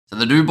So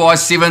the Dubai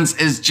Sevens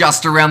is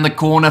just around the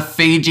corner.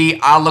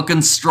 Fiji are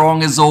looking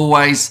strong as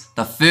always.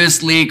 The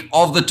first leg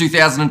of the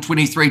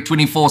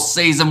 2023-24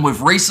 season.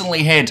 We've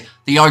recently had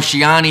the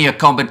Oceania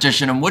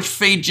competition in which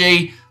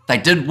Fiji, they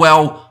did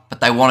well,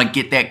 but they want to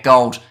get that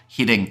gold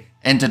heading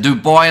into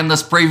Dubai. In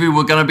this preview,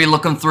 we're going to be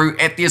looking through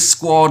at their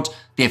squad,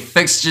 their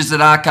fixtures that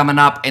are coming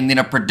up, and then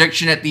a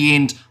prediction at the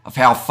end of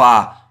how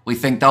far we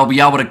think they'll be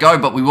able to go.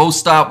 But we will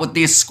start with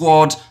their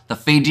squad. The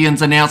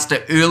Fijians announced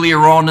it earlier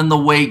on in the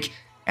week,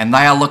 and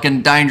they are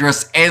looking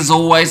dangerous. As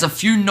always, a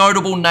few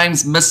notable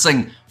names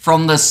missing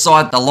from this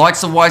side. The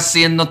likes of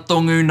Waisen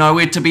Natungu,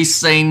 nowhere to be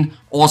seen.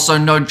 Also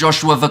no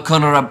Joshua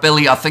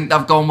Vakunarabili. I think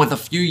they've gone with a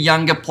few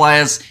younger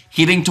players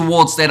heading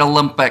towards that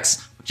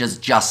Olympics, which is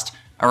just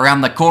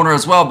around the corner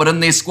as well. But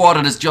in their squad,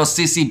 it is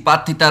Josesi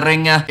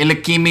Batitarenga,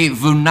 Elekimi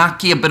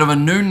Vunaki, a bit of a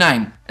new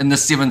name in the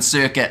Seventh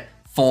Circuit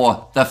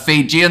for the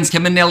Fijians.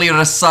 Kiminelli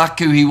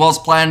Rasaku, he was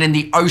playing in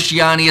the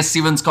Oceania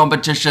Sevens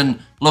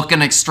competition,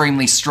 looking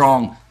extremely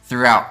strong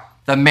throughout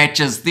the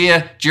matches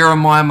there.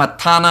 Jeremiah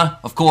Matana,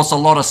 of course, a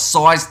lot of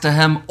size to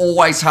him,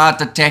 always hard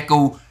to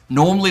tackle,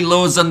 normally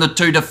lures in the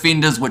two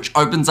defenders, which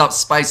opens up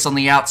space on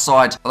the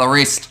outside for the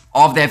rest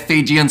of that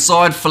Fijian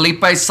side. Felipe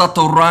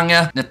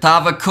Satoranga,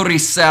 Natava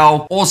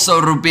Kurisau,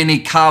 also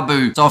Rubeni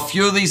Kabu. So a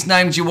few of these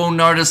names you will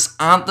notice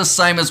aren't the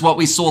same as what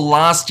we saw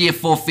last year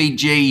for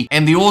Fiji.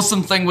 And the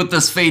awesome thing with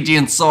this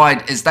Fijian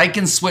side is they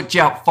can switch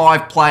out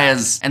 5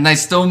 players and they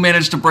still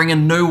manage to bring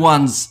in new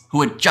ones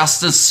who are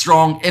just as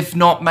strong, if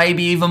not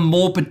maybe even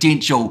more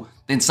potential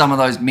than some of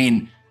those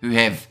men who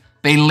have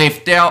been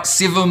left out.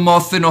 Sevu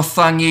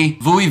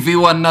Mothinothangi,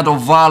 Vuiviwa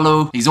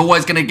Nadovalu. He's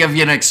always going to give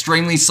you an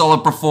extremely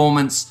solid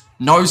performance.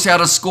 Knows how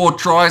to score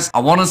tries. I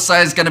want to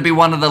say he's going to be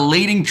one of the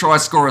leading try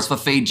scorers for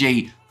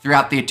Fiji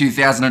throughout their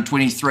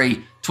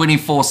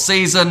 2023-24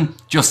 season.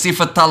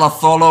 Josefa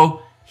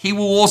Talatholo, he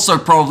will also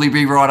probably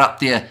be right up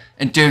there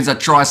in terms of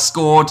tries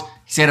scored.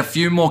 He's had a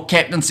few more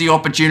captaincy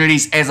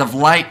opportunities as of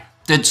late.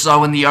 Did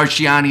so in the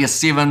Oceania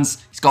Sevens.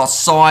 He's got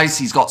size,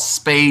 he's got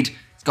speed.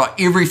 He's got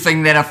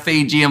everything that a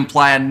Fijian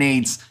player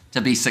needs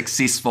to be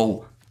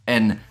successful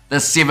in the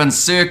Sevens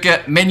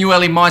circuit.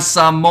 Manueli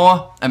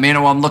Maisamoa, a man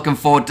who I'm looking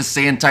forward to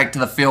seeing take to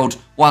the field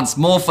once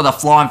more for the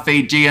Flying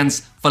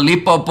Fijians.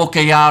 Filippo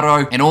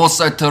Bukayaro and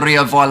also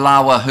Toria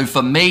Vailawa, who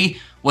for me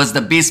was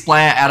the best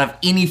player out of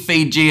any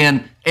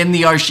Fijian in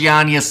the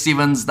Oceania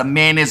Sevens. The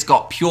man has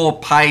got pure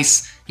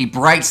pace. He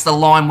breaks the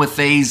line with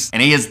ease,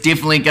 and he is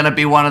definitely going to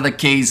be one of the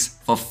keys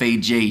for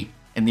Fiji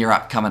in their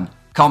upcoming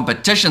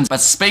competitions.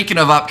 But speaking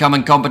of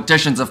upcoming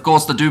competitions, of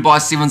course, the Dubai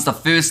Sevens, the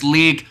first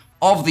leg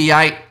of the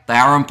 8, they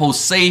are in Pool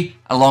C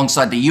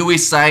alongside the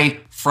USA,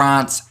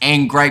 France,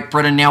 and Great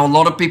Britain. Now, a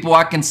lot of people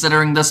are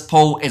considering this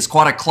pool as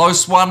quite a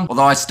close one,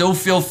 although I still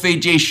feel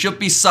Fiji should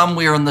be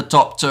somewhere in the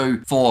top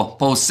 2 for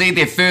Pool C.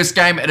 Their first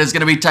game, it is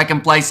going to be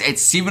taking place at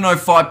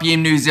 7:05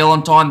 PM New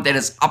Zealand time. That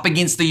is up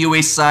against the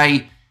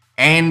USA.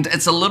 And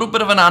it's a little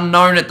bit of an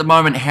unknown at the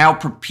moment how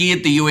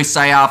prepared the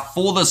USA are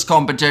for this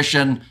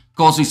competition. Of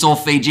course, we saw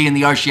Fiji in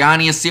the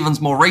Oceania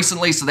Sevens more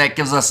recently, so that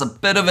gives us a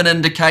bit of an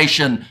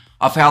indication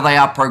of how they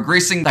are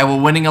progressing. They were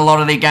winning a lot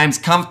of their games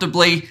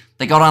comfortably.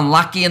 They got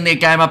unlucky in their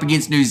game up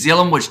against New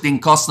Zealand, which then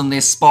cost them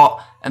their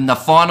spot in the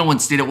final.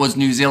 Instead, it was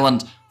New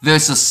Zealand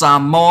versus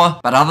Samoa.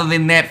 But other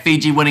than that,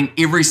 Fiji winning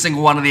every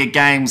single one of their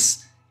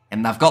games,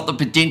 and they've got the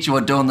potential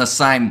of doing the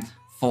same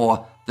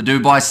for the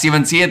Dubai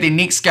Sevens here. Their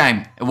next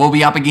game, it will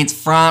be up against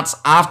France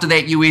after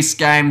that US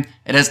game.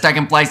 It is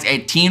taking place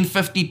at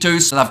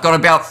 10:52, so they've got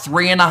about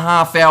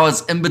 3.5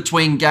 hours in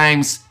between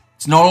games.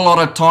 It's not a lot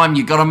of time.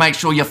 You've got to make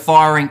sure you're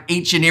firing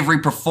each and every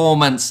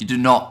performance. You do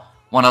not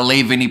want to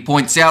leave any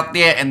points out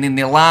there. And then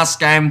their last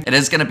game, it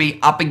is going to be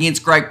up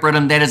against Great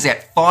Britain. That is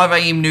at 5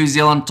 AM New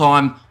Zealand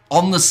time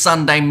on the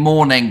Sunday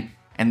morning.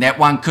 And that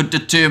one could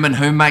determine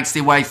who makes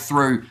their way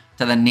through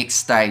to the next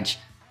stage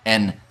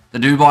in the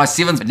Dubai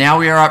Sevens. But now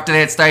we are up to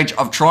that stage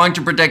of trying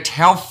to predict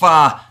how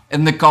far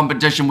in the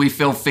competition we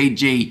feel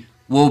Fiji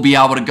will be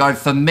able to go.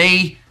 For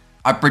me,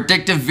 I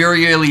predicted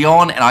very early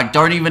on, and I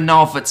don't even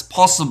know if it's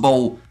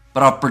possible,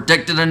 but I've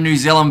predicted a New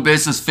Zealand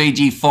versus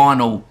Fiji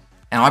final,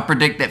 and I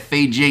predict that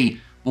Fiji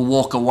will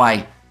walk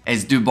away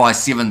as Dubai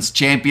Sevens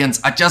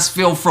champions. I just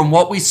feel from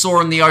what we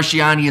saw in the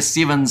Oceania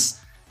Sevens,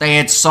 they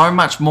had so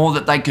much more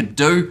that they could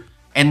do,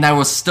 and they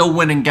were still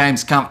winning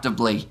games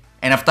comfortably.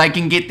 And if they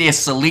can get their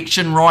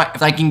selection right,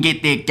 if they can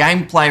get their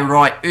gameplay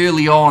right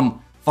early on,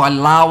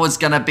 Vailawa is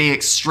going to be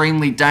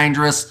extremely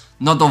dangerous.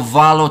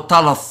 Nodovalo,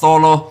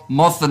 Talatholo,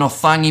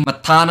 Mothinothangi,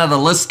 Matana, the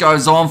list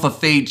goes on for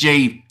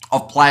Fiji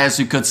of players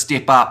who could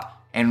step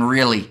up and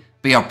really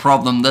be a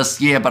problem this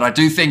year. But I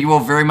do thank you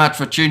all very much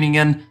for tuning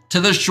in to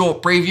this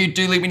short preview.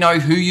 Do let me know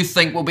who you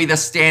think will be the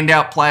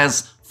standout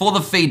players for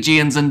the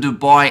Fijians in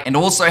Dubai, and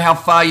also how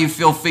far you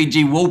feel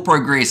Fiji will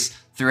progress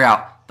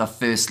throughout the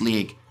first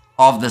leg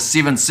of the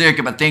Sevens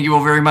circuit. But thank you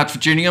all very much for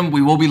tuning in.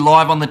 We will be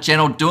live on the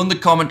channel doing the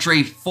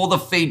commentary for the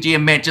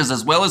Fijian matches,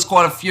 as well as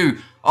quite a few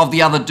of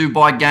the other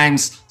Dubai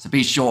games, so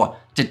be sure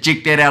to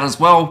check that out as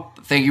well.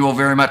 But thank you all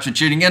very much for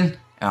tuning in,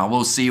 and I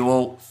will see you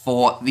all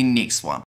for the next one.